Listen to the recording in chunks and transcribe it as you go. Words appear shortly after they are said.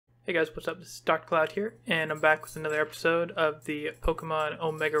Hey guys, what's up? This is Dr. Cloud here, and I'm back with another episode of the Pokemon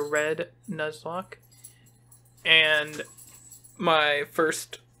Omega Red Nuzlocke. And my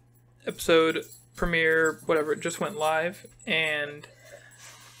first episode premiere, whatever, it just went live, and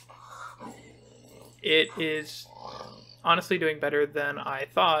it is honestly doing better than I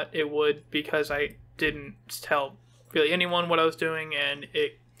thought it would because I didn't tell really anyone what I was doing, and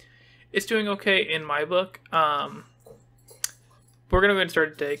it's doing okay in my book. We're going to go ahead and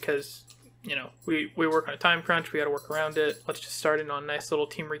start today because, you know, we work on a time crunch. We got to work around it. Let's just start in on a nice little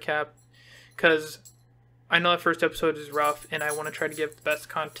team recap because I know that first episode is rough and I want to try to give the best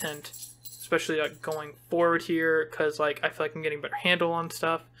content, especially like going forward here because like I feel like I'm getting a better handle on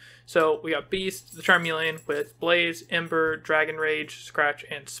stuff. So we got Beast, the Charmeleon with Blaze, Ember, Dragon Rage, Scratch,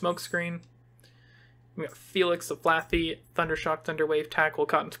 and Smokescreen. We got Felix the Flappy, Thundershock, Thunderwave, Tackle,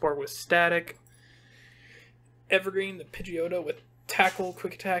 Cotton Spore with Static, Evergreen the Pidgeotto with Tackle,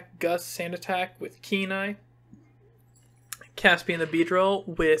 Quick Attack, Gust, Sand Attack with Keen Eye, Caspian the Beedrill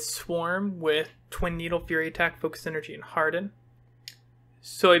with Swarm with Twin Needle, Fury Attack, Focus Energy, and Harden,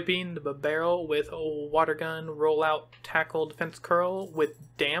 Soybean the Barrel with Water Gun, Rollout, Tackle, Defense Curl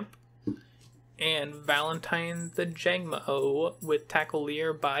with Damp, and Valentine the Jangmo with Tackle,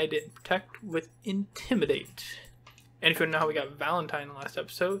 Leer, Bide, and Protect with Intimidate. And if you want to know how we got Valentine in the last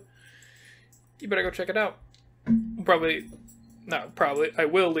episode, you better go check it out. I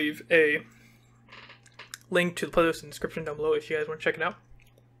will leave a link to the playlist in the description down below if you guys want to check it out.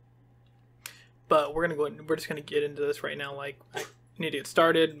 But we're just gonna get into this right now. Like, I need to get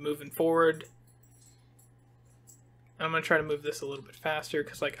started, moving forward. I'm gonna try to move this a little bit faster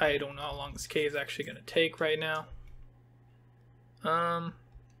because, like, I don't know how long this cave is actually gonna take right now.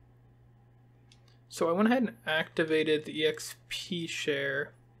 So I went ahead and activated the EXP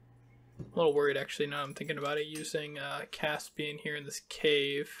share. I'm a little worried actually now I'm thinking about it, using Caspian here in this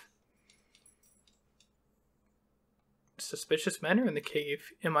cave. Suspicious men are in the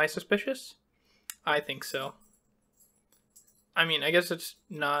cave. Am I suspicious? I think so. I mean, I guess it's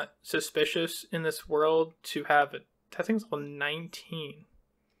not suspicious in this world to have it. I think it's level 19.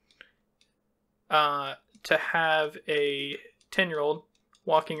 To have a 10-year-old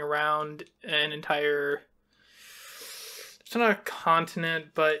walking around an entire, it's not a continent,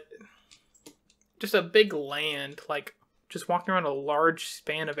 but just a big land, like just walking around a large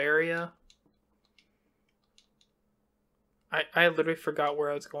span of area. I literally forgot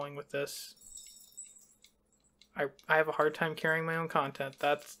where I was going with this. I have a hard time carrying my own content.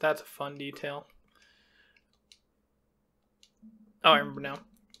 That's a fun detail. Oh, I remember now.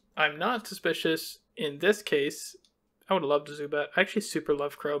 I'm not suspicious in this case. I would love to Zubat. I actually super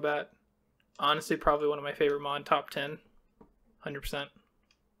love Crobat. Honestly, probably one of my favorite mod, top 10. 100%.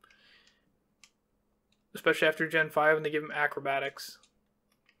 Especially after Gen 5 when they give him acrobatics.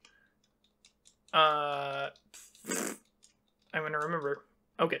 I'm going to remember.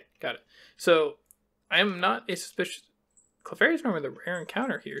 Okay, got it. So, I am not a suspicious... Clefairy's remember the rare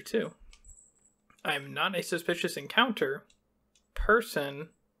encounter here, too. I am not a suspicious encounter person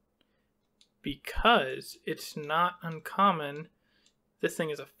because it's not uncommon, this thing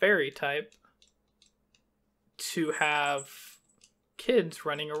is a fairy type, to have kids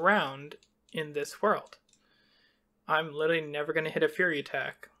running around in this world. I'm literally never going to hit a Fury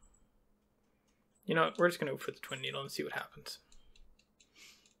attack. You know what? We're just going to go for the Twin Needle and see what happens.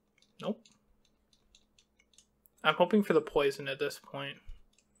 Nope. I'm hoping for the poison at this point.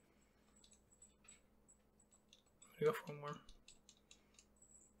 I'm going to go for one more.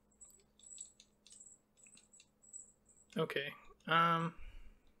 Okay. I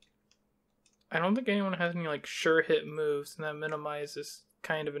don't think anyone has any, like, sure hit moves, and that minimizes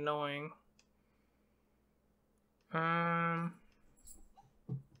kind of annoying. I'm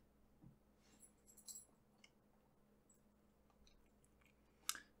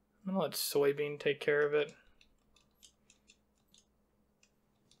gonna let Soybean take care of it.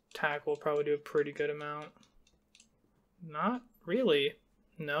 Tackle will probably do a pretty good amount. Not really.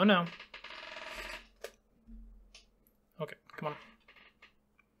 No. Okay, come on.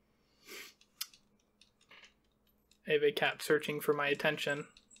 I have a cat searching for my attention.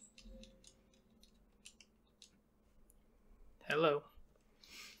 Hello.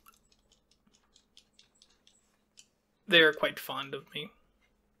 They are quite fond of me.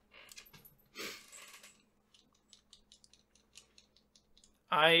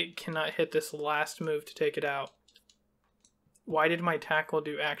 I cannot hit this last move to take it out. Why did my tackle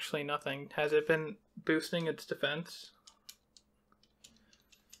do actually nothing? Has it been boosting its defense?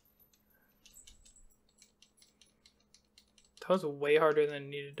 That was way harder than it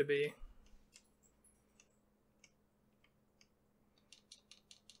needed to be.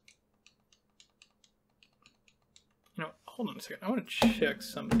 hold on a second. I want to check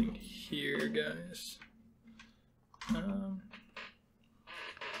something here, guys. Gotta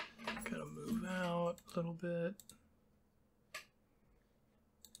move out a little bit.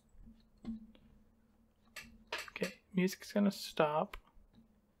 Okay, music's gonna stop.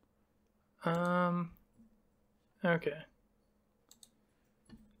 Okay.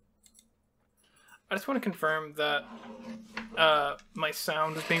 I just want to confirm that my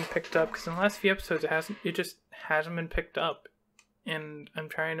sound is being picked up, because in the last few episodes it just hasn't been picked up, and I'm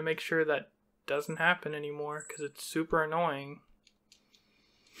trying to make sure that doesn't happen anymore because it's super annoying.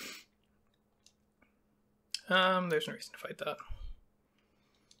 There's no reason to fight that.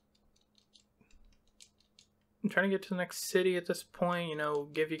 I'm trying to get to the next city at this point, you know,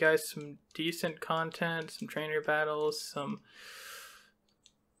 give you guys some decent content, some trainer battles, some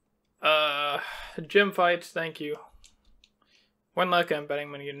gym fights, thank you. One luck, I'm betting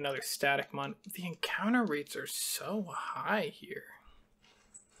I'm gonna get another static mon. The encounter rates are so high here.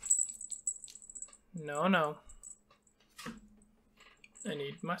 No. I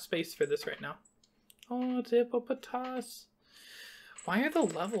need my space for this right now. Oh, it's Hippopotas. Why are the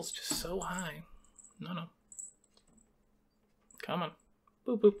levels just so high? No. Come on.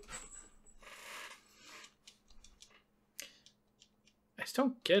 Boop, boop. I just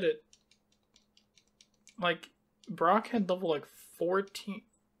don't get it. Like, Brock had level like 14.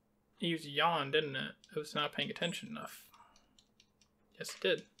 He used Yawn, didn't it? It was not paying attention enough. Yes, it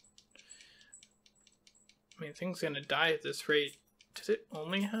did. I mean, thing's gonna die at this rate. Does it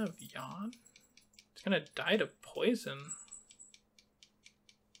only have Yawn? It's gonna die to poison.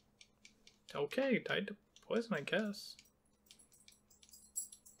 Okay, died to poison, I guess.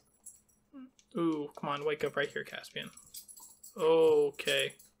 Ooh, come on, wake up right here, Caspian.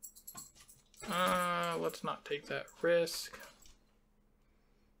 Okay. Let's not take that risk.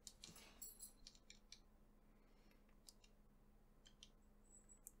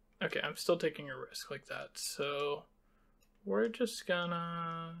 Okay, I'm still taking a risk like that, so we're just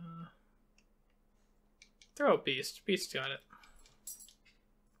gonna throw out Beast. Beast got it.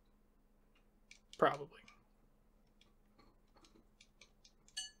 Probably.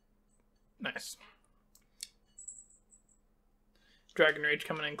 Nice. Dragon Rage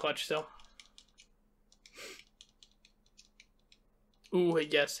coming in clutch still. Ooh,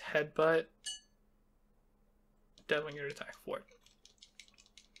 yes, Headbutt. Definitely gonna attack for it.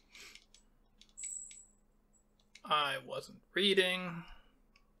 I wasn't reading.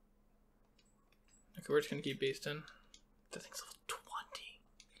 Okay, we're just gonna keep beasting. That thing's level 20.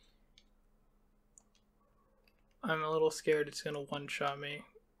 I'm a little scared it's gonna one-shot me.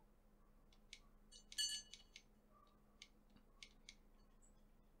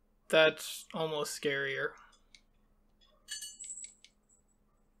 That's almost scarier.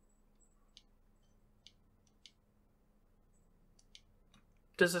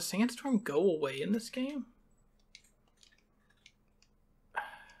 Does a sandstorm go away in this game?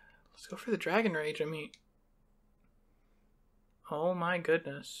 Let's go for the Dragon Rage. I mean, oh my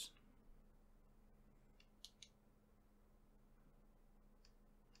goodness.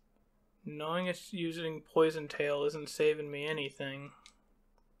 Knowing it's using Poison Tail isn't saving me anything.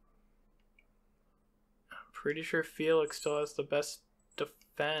 I'm pretty sure Felix still has the best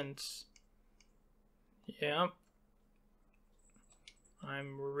defense. Yeah.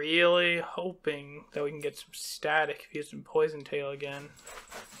 I'm really hoping that we can get some static if using Poison Tail again.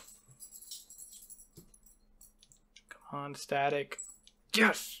 Come on, static.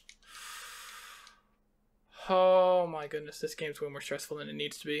 Yes! Oh my goodness, this game's way more stressful than it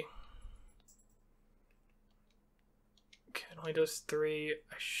needs to be. Okay, it only does 3.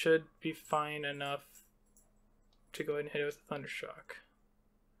 I should be fine enough to go ahead and hit it with a Thundershock.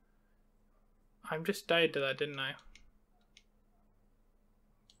 I just died to that, didn't I?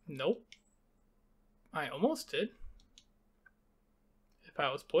 Nope. I almost did. If I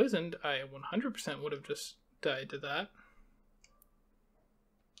was poisoned, I 100% would have just died to that.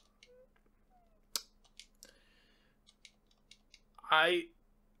 I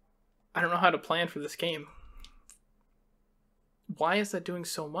don't know how to plan for this game. Why is that doing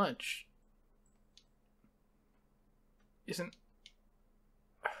so much? Isn't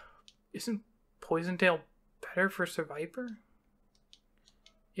Poison Tail better for Survivor?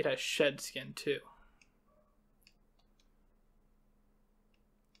 It has Shed Skin too.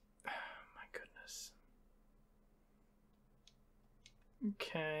 My goodness.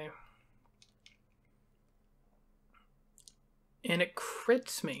 Okay. And it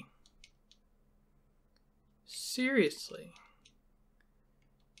crits me. Seriously.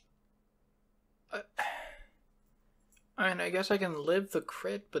 I mean, I guess I can live the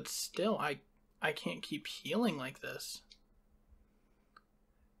crit, but still, I can't keep healing like this.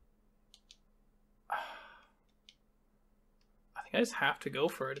 think I just have to go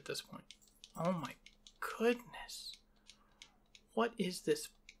for it at this point. Oh my goodness. What is this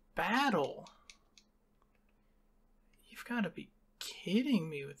battle? You've got to be kidding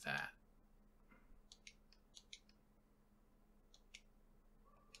me with that.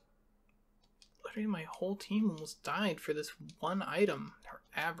 Literally my whole team almost died for this one item. Or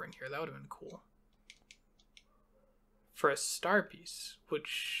Aberrant here, that would have been cool. For a star piece,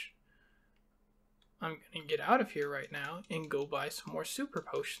 which I'm going to get out of here right now and go buy some more super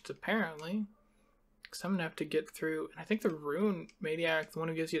potions, apparently. Because I'm going to have to get through, and I think the Rune Maniac, the one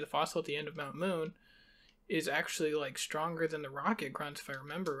who gives you the fossil at the end of Mount Moon, is actually like stronger than the Rocket Grunts, if I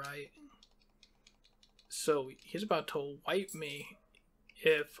remember right. So he's about to wipe me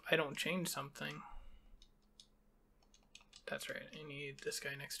if I don't change something. That's right, I need this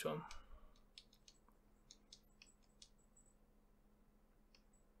guy next to him.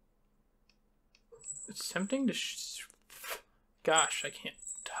 It's tempting to gosh, I can't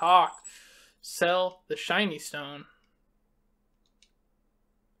talk. Sell the shiny stone.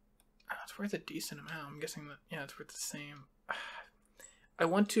 Oh, it's worth a decent amount. I'm guessing that, yeah, it's worth the same. I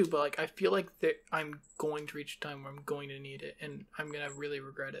want to, but like I feel like that I'm going to reach a time where I'm going to need it, and I'm gonna really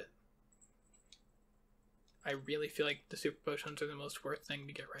regret it. I really feel like the super potions are the most worth thing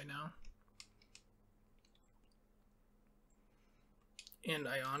to get right now. And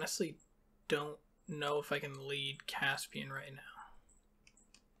I honestly don't know if I can lead Caspian right now.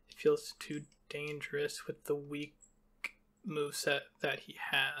 It feels too dangerous with the weak moveset that he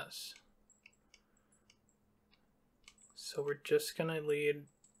has. So we're just gonna lead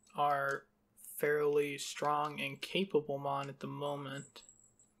our fairly strong and capable Mon at the moment.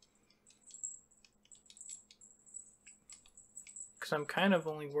 Because I'm kind of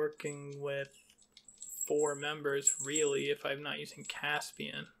only working with 4 members, really, if I'm not using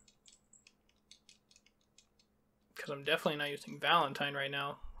Caspian. Because I'm definitely not using Valentine right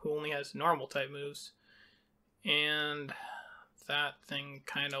now, who only has normal type moves. And that thing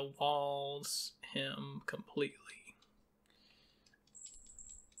kind of walls him completely.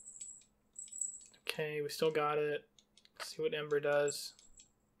 Okay, we still got it. Let's see what Ember does.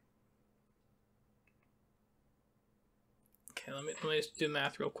 Okay, let me just do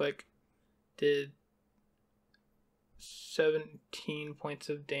math real quick. Did 17 points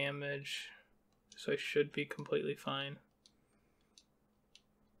of damage, so I should be completely fine.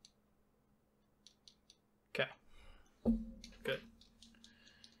 Okay, good.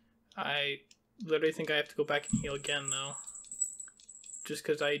 I literally think I have to go back and heal again though, just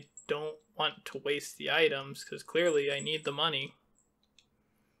because I don't want to waste the items, because clearly I need the money.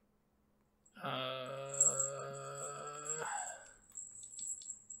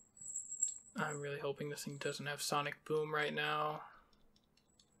 I'm really hoping this thing doesn't have Sonic Boom right now.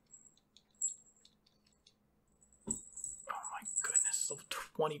 Oh my goodness, level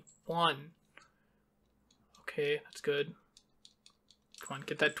 21. Okay, that's good. Come on,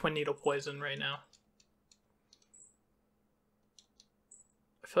 get that Twin Needle Poison right now.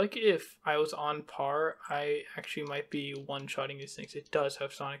 I feel like if I was on par, I actually might be one-shotting these things. It does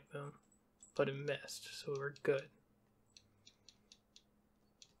have Sonic Boom, but it missed, so we're good.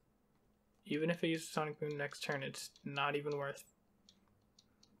 Even if I use Sonic Boom next turn, it's not even worth.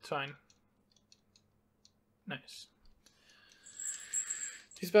 It's fine. Nice.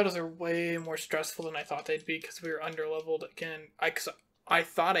 These battles are way more stressful than I thought they'd be because we were under-leveled again. I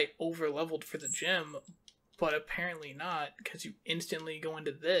thought I over-leveled for the gym, but apparently not, because you instantly go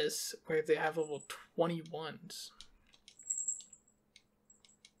into this where they have level 21s.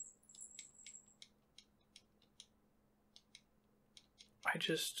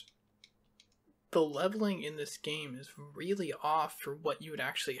 The leveling in this game is really off for what you would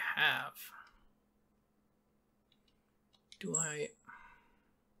actually have. I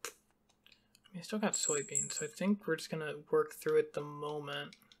still got soybeans, so I think we're just gonna work through it the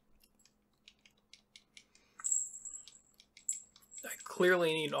moment. I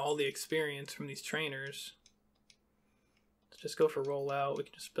clearly need all the experience from these trainers. Let's just go for rollout. We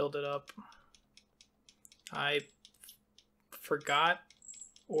can just build it up. I forgot,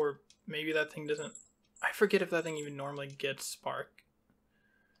 or maybe that thing doesn't. I forget if that thing even normally gets spark.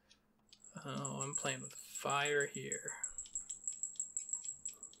 Oh, I'm playing with fire here.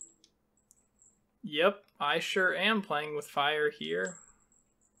 Yep, I sure am playing with fire here.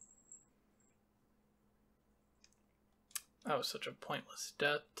 That was such a pointless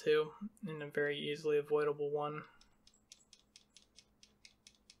death, too, and a very easily avoidable one.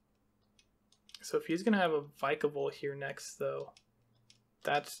 So if he's going to have a Vikavolt here next, though,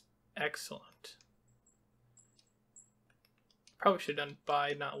 that's excellent. Probably should have done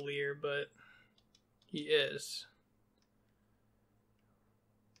Bide, not Leer, but he is.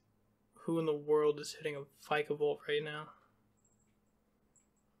 who in the world is hitting a Vikavolt right now?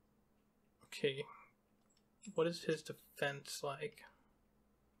 Okay, what is his defense like?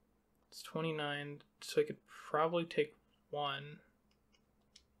 It's 29, so I could probably take one.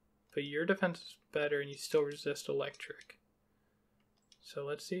 But your defense is better and you still resist electric. So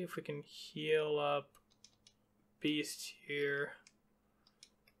let's see if we can heal up Beast here.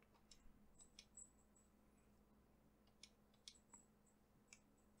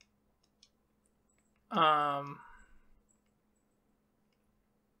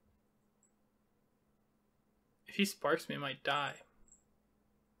 If he sparks me, I might die.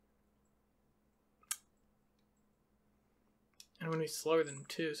 And I'm going to be slower than him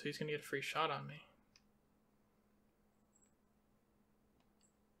too, so he's going to get a free shot on me.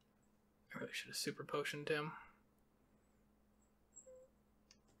 I really should have super potioned him.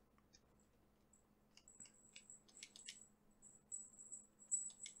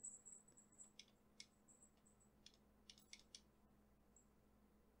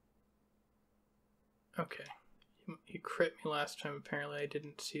 Okay. He crit me last time, apparently. I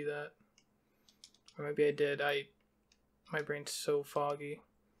didn't see that. Or maybe I did. My brain's so foggy.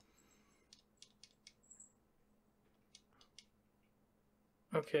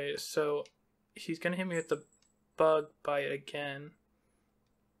 Okay, so he's gonna hit me with the bug bite again,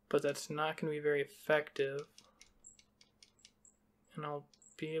 but that's not gonna be very effective. And I'll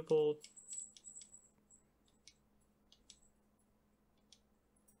be able...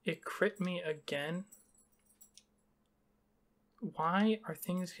 It crit me again? Why are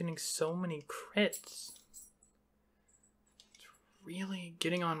things getting so many crits? It's really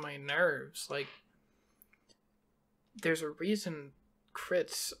getting on my nerves. Like, there's a reason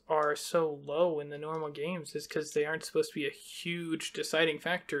crits are so low in the normal games, is because they aren't supposed to be a huge deciding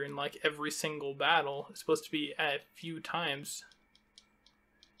factor in like every single battle. It's supposed to be at a few times.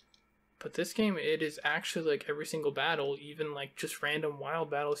 But this game, it is actually like every single battle, even like just random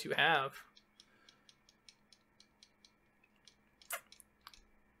wild battles you have.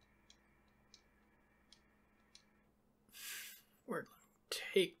 We're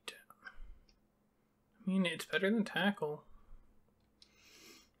takedown. I mean, it's better than tackle.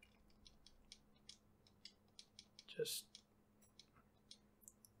 Just,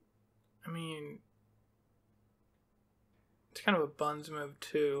 I mean, it's kind of a buns move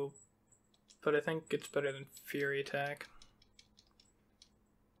too, but I think it's better than Fury Attack.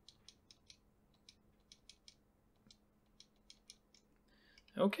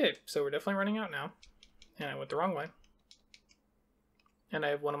 Okay, so we're definitely running out now, and I went the wrong way. And I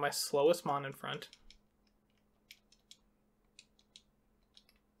have one of my slowest Mon in front.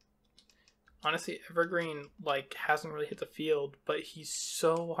 Honestly, Evergreen, like, hasn't really hit the field, but he's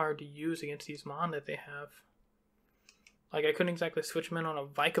so hard to use against these Mon that they have. Like, I couldn't exactly switch him in on a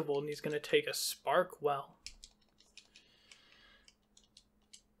Vikavolt, and he's going to take a Spark well.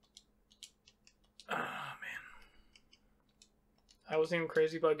 Ah, man. I wasn't even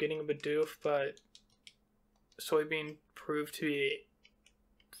crazy about getting a Bidoof, but Soybean proved to be a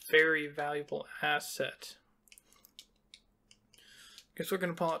very valuable asset. Guess we're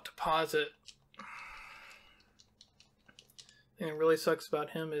going to pull out Deposit. The thing that really sucks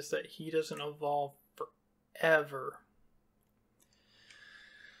about him is that he doesn't evolve forever.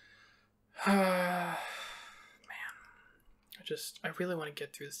 Man. I really want to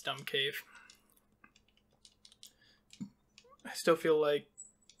get through this dumb cave. I still feel like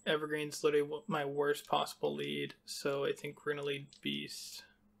Evergreen's literally my worst possible lead, so I think we're going to lead Beast.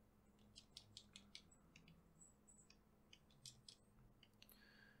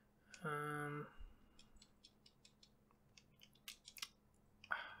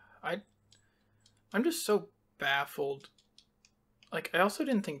 I'm just so baffled. Like, I also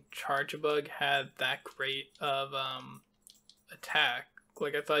didn't think Charjabug had that great of attack.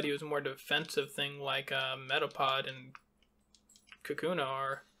 Like, I thought he was a more defensive thing like Metapod and Kakuna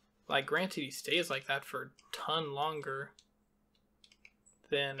are. Like, granted, he stays like that for a ton longer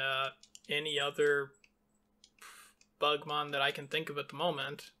than any other Bugmon that I can think of at the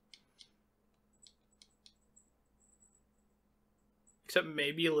moment. Except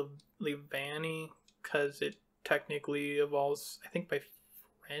maybe Levani, because it technically evolves, I think, by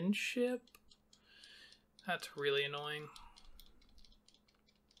friendship? That's really annoying.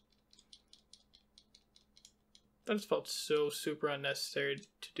 That just felt so super unnecessary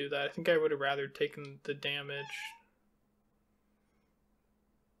to do that. I think I would have rather taken the damage.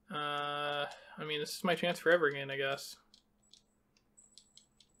 I mean, this is my chance forever again, I guess.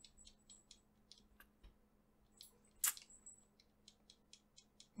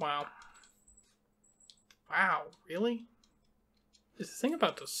 Wow. Wow, really? Is the thing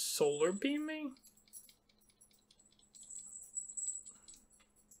about to solar beam me?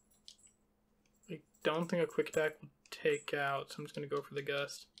 I don't think a quick attack will take out, so I'm just going to go for the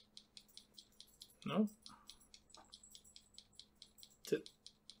gust. Nope. The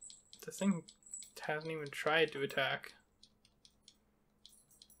thing hasn't even tried to attack.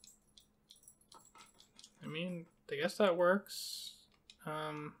 I mean, I guess that works.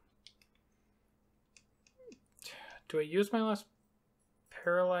 Do I use my last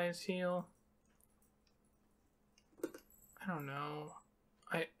paralyze heal? I don't know.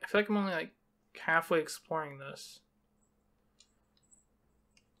 I feel like I'm only like halfway exploring this.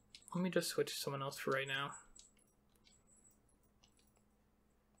 Let me just switch to someone else for right now.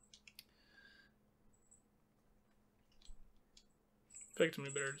 I feel like it's gonna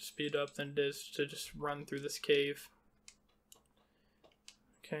be better to speed up than it is to just run through this cave.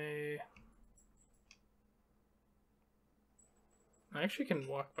 Okay. I actually can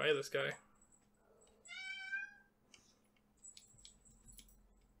walk by this guy.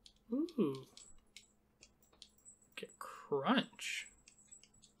 Ooh. Get crunch.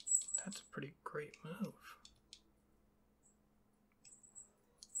 That's a pretty great move.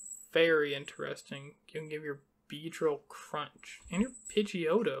 Very interesting. You can give your Beedrill crunch. And your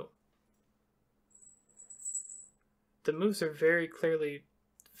Pidgeotto. The moves are very clearly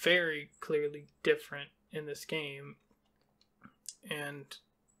different in this game. And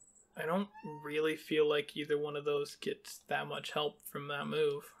I don't really feel like either one of those gets that much help from that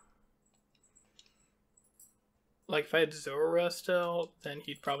move. Like, if I had Zoroark still, then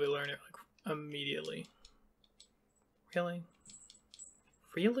he'd probably learn it, like, immediately. Really?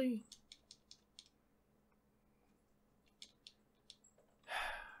 Really?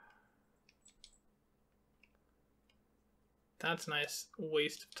 That's a nice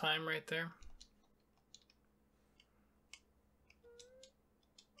waste of time right there.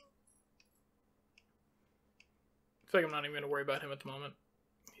 I feel like I'm not even going to worry about him at the moment.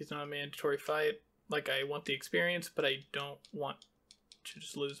 He's not a mandatory fight. Like, I want the experience, but I don't want to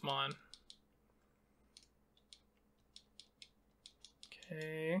just lose Mon.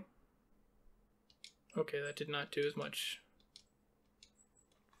 Okay. Okay, that did not do as much.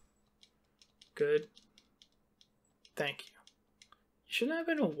 Good. Thank you. You shouldn't have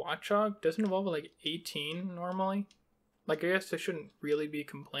been a Watchog. Doesn't evolve at like 18 normally. Like, I guess I shouldn't really be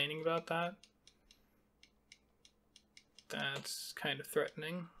complaining about that. That's kind of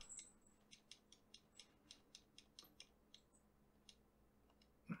threatening.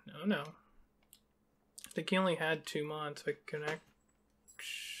 No. I think he only had 2 Mon, so I can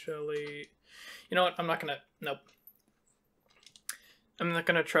actually... You know what? I'm not gonna... Nope. I'm not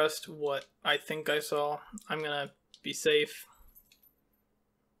gonna trust what I think I saw. I'm gonna be safe.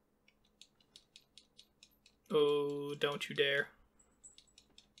 Oh, don't you dare.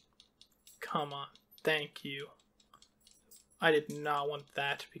 Come on. Thank you. I did not want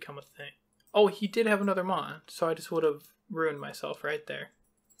that to become a thing. Oh, he did have another Mon, so I just would have ruined myself right there.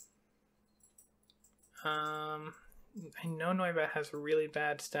 I know Noibat has really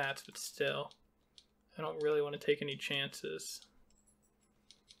bad stats, but still. I don't really want to take any chances.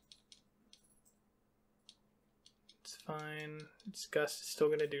 It's fine. Its Gust is still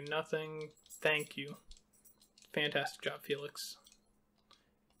going to do nothing. Thank you. Fantastic job, Felix.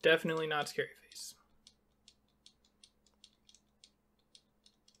 Definitely not Scary Face.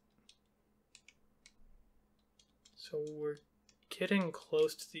 So we're getting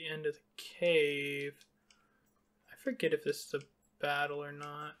close to the end of the cave. I forget if this is a battle or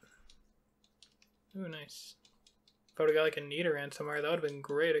not. Ooh, nice. If I would have got like a Nidoran somewhere, that would have been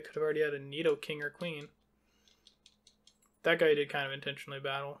great. I could have already had a Nido King or Queen. That guy did kind of intentionally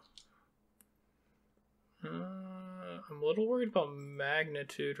battle. I'm a little worried about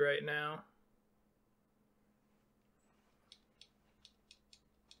magnitude right now.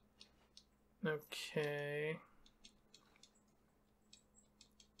 Okay.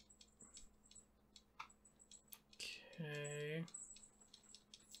 Okay.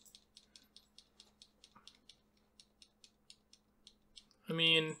 I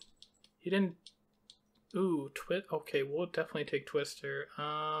mean, he didn't... Ooh, okay, we'll definitely take Twister.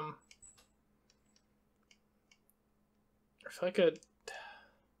 I feel like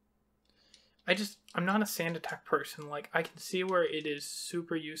I'm not a sand attack person. Like, I can see where it is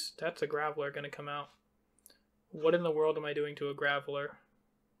super used. That's a Graveler gonna come out. What in the world am I doing to a Graveler?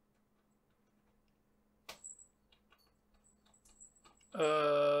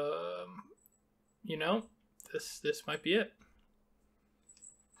 You know, this might be it.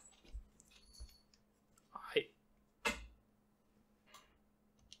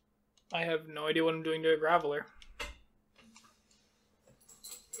 I have no idea what I'm doing to a Graveler.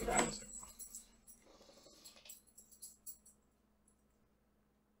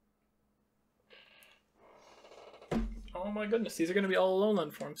 Oh my goodness, these are going to be all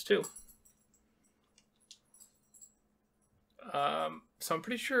lowland forms too. So I'm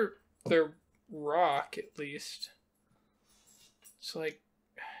pretty sure they're rock at least. So like,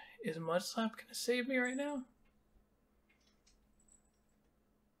 is Mudslap going to save me right now?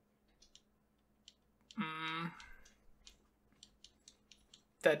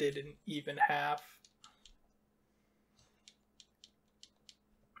 That didn't even half.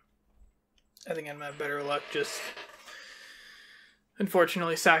 I think I'm gonna have better luck just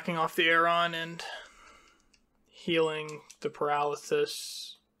unfortunately sacking off the Aeron and healing the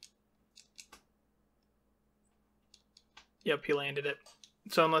paralysis. Yep, he landed it.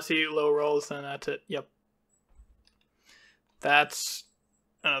 So unless he low rolls, then that's it. Yep. That's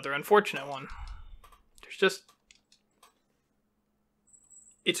another unfortunate one. There's just...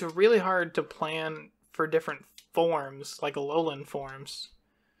 It's really hard to plan for different forms, like Alolan forms.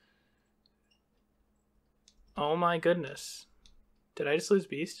 Oh my goodness. Did I just lose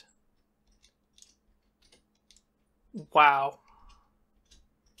Beast? Wow.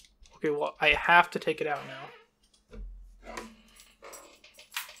 Okay, well, I have to take it out now.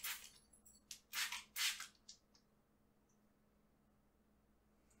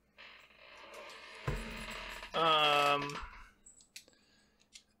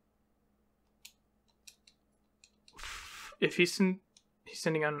 If he's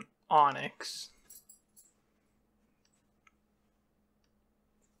sending on Onyx,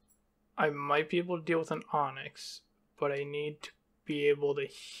 I might be able to deal with an Onyx, but I need to be able to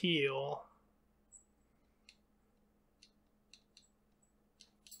heal.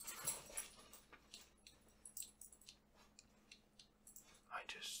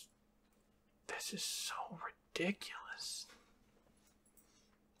 This is so ridiculous.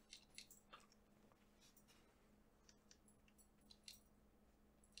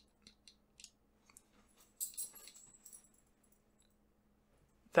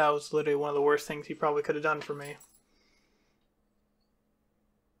 That was literally one of the worst things he probably could have done for me.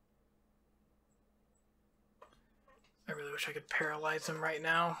 I really wish I could paralyze him right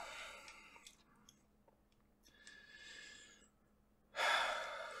now.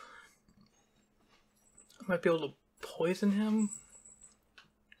 I might be able to poison him.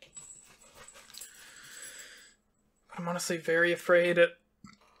 I'm honestly very afraid of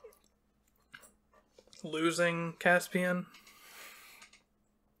losing Caspian.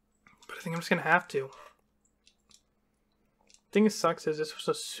 But I think I'm just going to have to. The thing that sucks is this was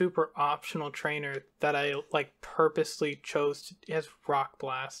a super optional trainer that I like purposely chose to... It has Rock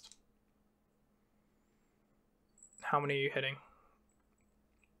Blast. How many are you hitting?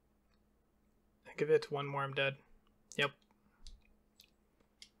 Give it one more, I'm dead. Yep.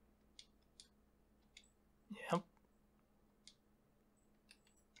 Yep.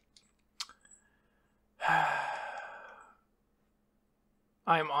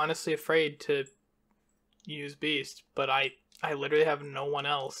 I'm honestly afraid to use Beast, but I literally have no one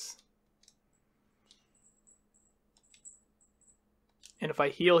else. And if I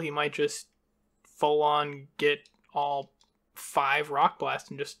heal, he might just full on get all 5 Rock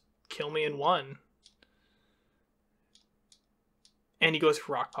Blast and just kill me in one. And he goes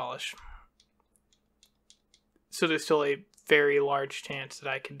for Rock Polish. So there's still a very large chance that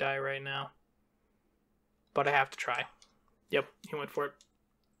I could die right now. But I have to try. Yep, he went for it.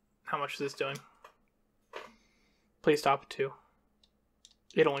 How much is this doing? Please stop at 2.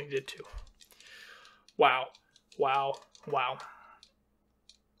 It only did 2. Wow. Wow. Wow.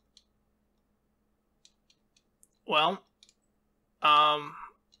 Well, I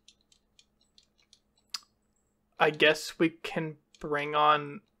guess we can bring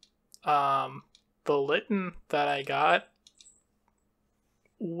on the Litten that I got.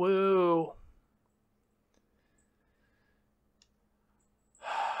 Woo.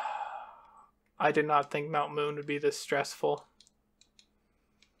 I did not think Mount Moon would be this stressful.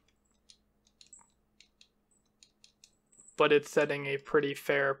 But it's setting a pretty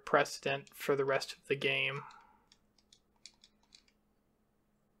fair precedent for the rest of the game.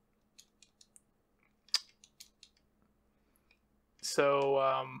 So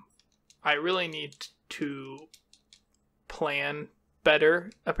I really need to plan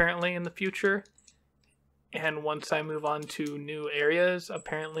better, apparently, in the future. And once I move on to new areas,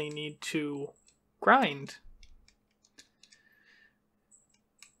 apparently need to grind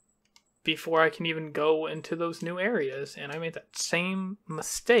before I can even go into those new areas. And I made that same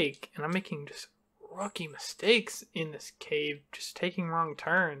mistake, and I'm making just rookie mistakes in this cave, just taking wrong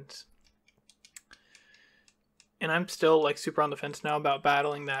turns. And I'm still like super on the fence now about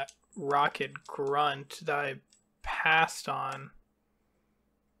battling that Rocket Grunt that I passed on.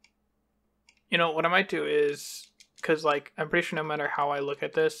 You know, what I might do is because like I'm pretty sure no matter how I look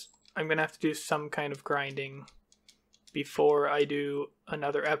at this, I'm gonna have to do some kind of grinding before I do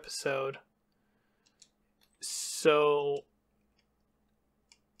another episode. So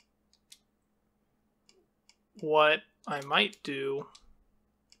what I might do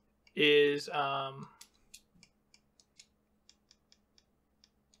is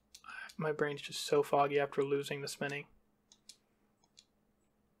my brain's just so foggy after losing this many.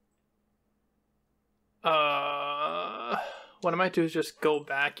 What I might do is just go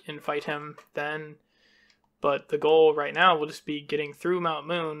back and fight him then. But the goal right now will just be getting through Mount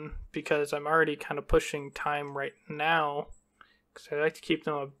Moon, because I'm already kind of pushing time right now. Because I like to keep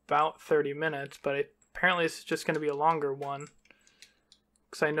them about 30 minutes, but apparently this is just going to be a longer one.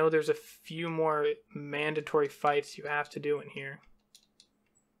 Because I know there's a few more mandatory fights you have to do in here.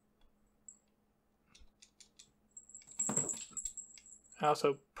 I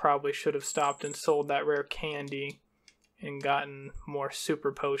also probably should have stopped and sold that rare candy and gotten more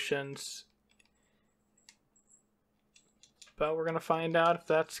super potions. But we're going to find out if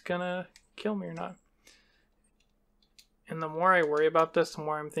that's going to kill me or not. And the more I worry about this, the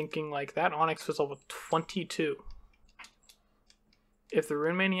more I'm thinking, like, that Onyx was level 22. If the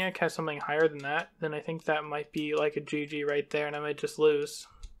Rune Maniac has something higher than that, then I think that might be like a GG right there, and I might just lose.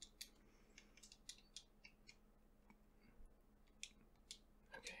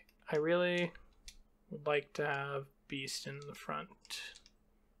 Okay, I really would like to have Beast in the front.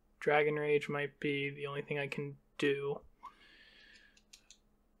 Dragon Rage might be the only thing I can do.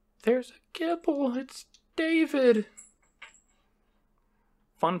 There's a Gibble! It's David!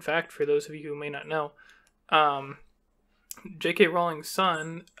 Fun fact for those of you who may not know, J.K. Rowling's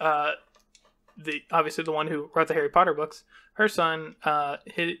son, obviously the one who wrote the Harry Potter books, her son,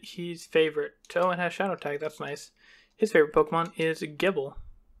 his favorite, oh, and has Shadow Tag, that's nice. His favorite Pokemon is Gibble.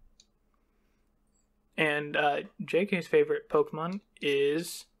 And J.K.'s favorite Pokemon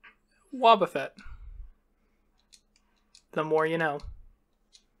is Wobbuffet. The more you know.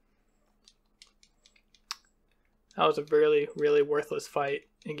 That was a really, really worthless fight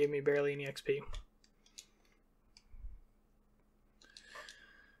and gave me barely any XP.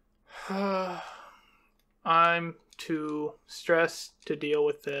 I'm too stressed to deal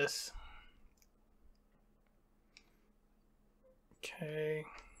with this. Okay.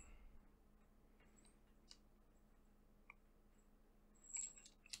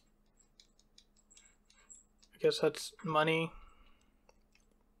 I guess that's money.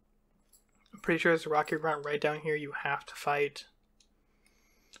 I'm pretty sure there's a rocky grunt right down here you have to fight.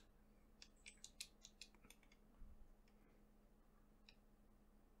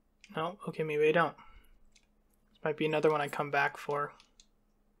 No, okay, maybe I don't. This might be another one I come back for.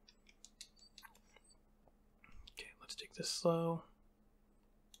 Okay, let's take this slow.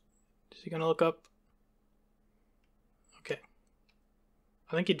 Is he gonna look up? Okay.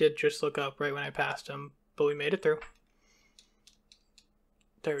 I think he did just look up right when I passed him, but we made it through.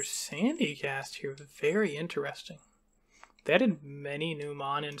 There's Sandy Cast here, very interesting. They added many new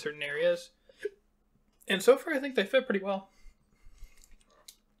Mon in certain areas, and so far I think they fit pretty well.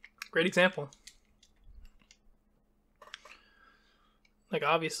 Great example. Like,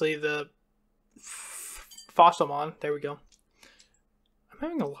 obviously, the Fossilmon, there we go. I'm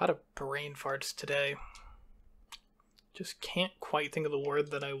having a lot of brain farts today. Just can't quite think of the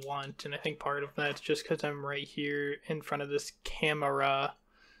word that I want, and I think part of that's just because I'm right here in front of this camera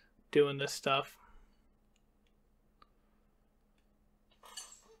doing this stuff.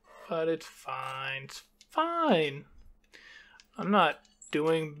 But it's fine. It's fine. I'm not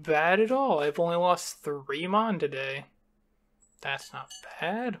doing bad at all. I've only lost 3 Mon today. That's not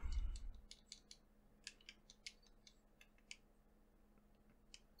bad.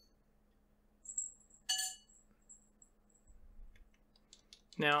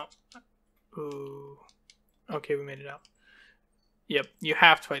 Now, ooh, okay, we made it out. Yep, you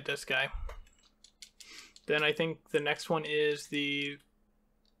have to fight this guy. Then I think the next one is the,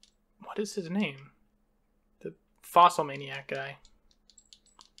 what is his name? The Fossil Maniac guy.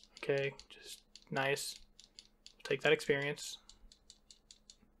 Okay, just nice. Take that experience.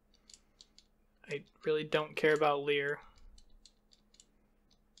 I really don't care about Lear.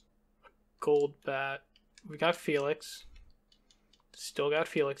 Gold bat. We got Felix. Still got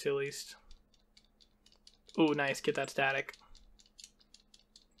Felix at least. Ooh, nice. Get that static.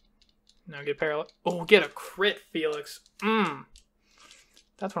 Now get paralyzed. Oh, get a crit, Felix.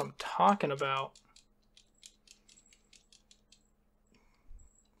 That's what I'm talking about.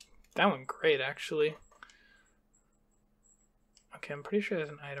 That went great, actually. Okay, I'm pretty sure there's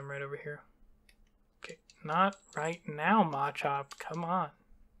an item right over here. Okay, not right now, Machop. Come on.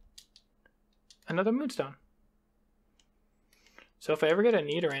 Another Moonstone. So if I ever get a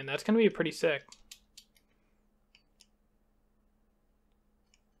Nidoran, that's going to be pretty sick.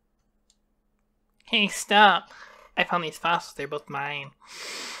 Hey, stop! I found these fossils. They're both mine.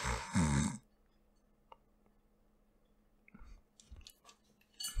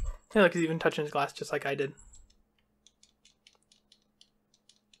 Hey, look, he's even touching his glass just like I did.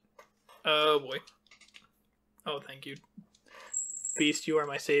 Oh, boy. Oh, thank you. Beast, you are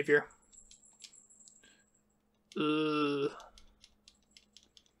my savior. Ugh.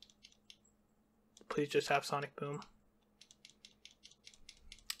 Please just have Sonic Boom.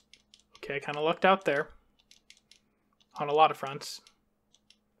 Okay, I kind of lucked out there. On a lot of fronts.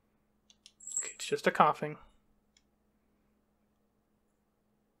 Okay, it's just a coughing.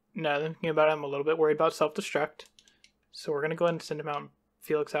 Now that I'm thinking about it, I'm a little bit worried about self-destruct. So we're going to go ahead and send him out,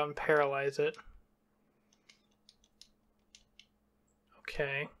 Felix out and paralyze it.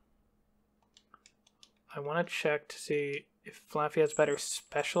 Okay. I want to check to see if Flaffy has better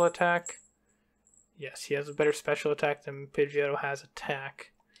special attack. Yes, he has a better special attack than Pidgeotto has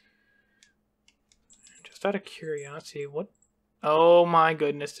attack. Just out of curiosity, what? Oh my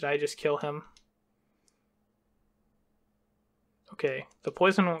goodness, did I just kill him? Okay, the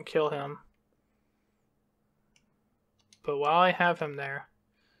poison won't kill him. But while I have him there...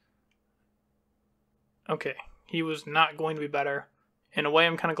 Okay, he was not going to be better. In a way,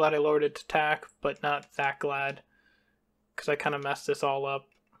 I'm kind of glad I lowered its attack, but not that glad. Because I kind of messed this all up.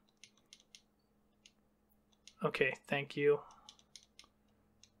 Okay, thank you.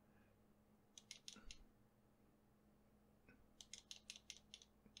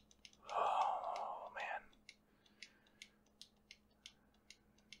 Oh, man.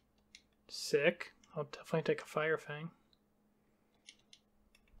 Sick. I'll definitely take a Fire Fang.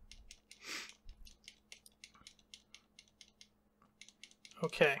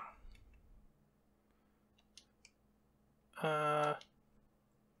 Okay. I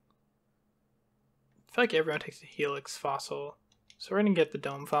feel like everyone takes a Helix fossil, so we're gonna get the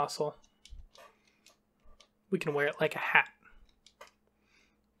Dome fossil. We can wear it like a hat.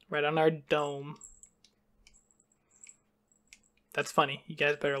 Right on our dome. That's funny. You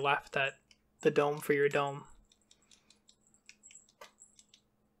guys better laugh at that. The dome for your dome.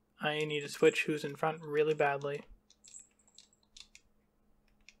 I need to switch who's in front really badly.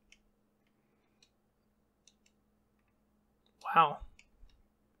 Wow.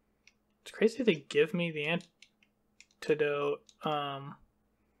 It's crazy they give me the antidote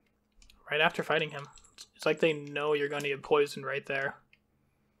right after fighting him. It's like they know you're going to get poisoned right there.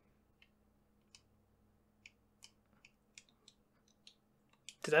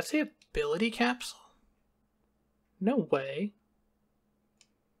 Did that say ability capsule? No way.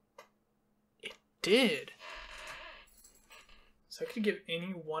 It did. So I could give any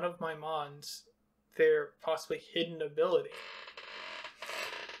one of my mons their possibly hidden ability.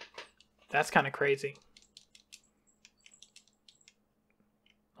 That's kind of crazy.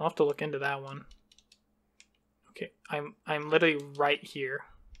 I'll have to look into that one. Okay, I'm literally right here.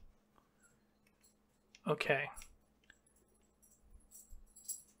 Okay.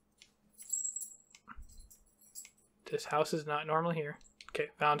 This house is not normal here. Okay,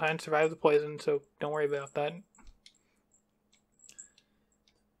 Valentine survived the poison, so don't worry about that.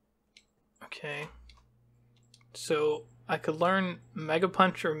 Okay. So I could learn Mega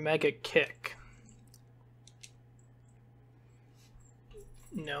Punch or Mega Kick.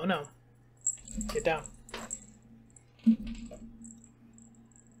 No, no. Get down.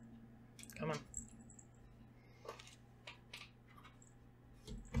 Come on.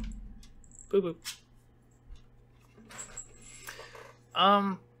 Boo boo.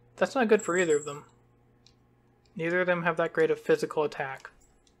 That's not good for either of them. Neither of them have that great of physical attack.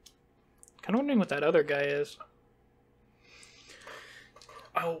 Kind of wondering what that other guy is.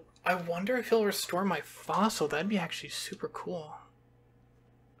 Oh, I wonder if he'll restore my fossil. That'd be actually super cool.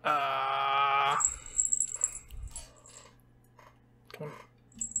 Come on.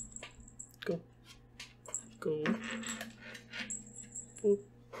 Go. Go. Boop.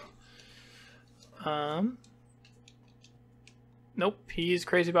 Nope, he's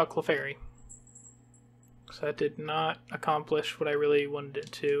crazy about Clefairy. So that did not accomplish what I really wanted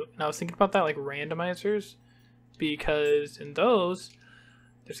it to. And I was thinking about that like randomizers, because in those,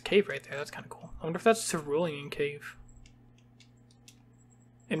 there's a cave right there. That's kind of cool. I wonder if that's Cerulean Cave.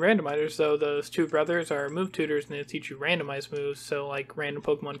 In randomizers, though, those two brothers are move tutors and they teach you randomized moves, so like random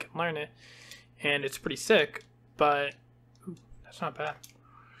Pokemon can learn it. And it's pretty sick, but ooh, that's not bad.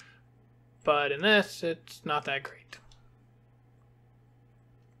 But in this, it's not that great.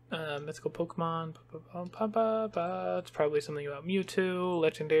 Mythical Pokemon. It's probably something about Mewtwo.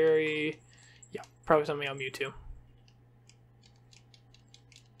 Legendary. Yeah, probably something about Mewtwo.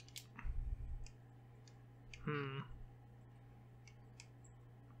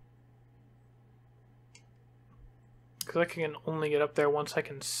 Because I can only get up there once I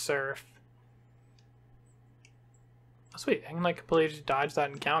can surf. Oh, sweet, I can like completely just dodge that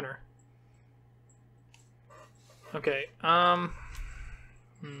encounter. Okay,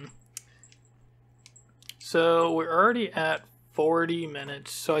 So we're already at 40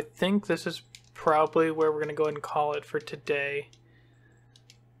 minutes, so I think this is probably where we're going to go ahead and call it for today.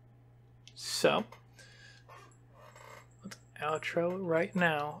 So, let's outro right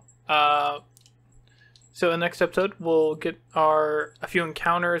now. So in the next episode, we'll get a few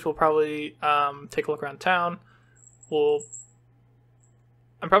encounters. We'll probably take a look around town. I'm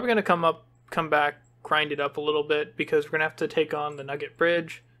probably going to come back, grind it up a little bit, because we're going to have to take on the Nugget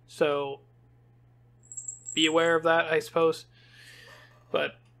Bridge. So be aware of that, I suppose.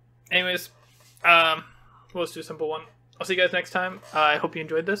 But anyways, we'll just do a simple one. I'll see you guys next time. I hope you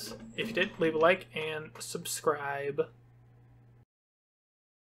enjoyed this. If you did, leave a like and subscribe.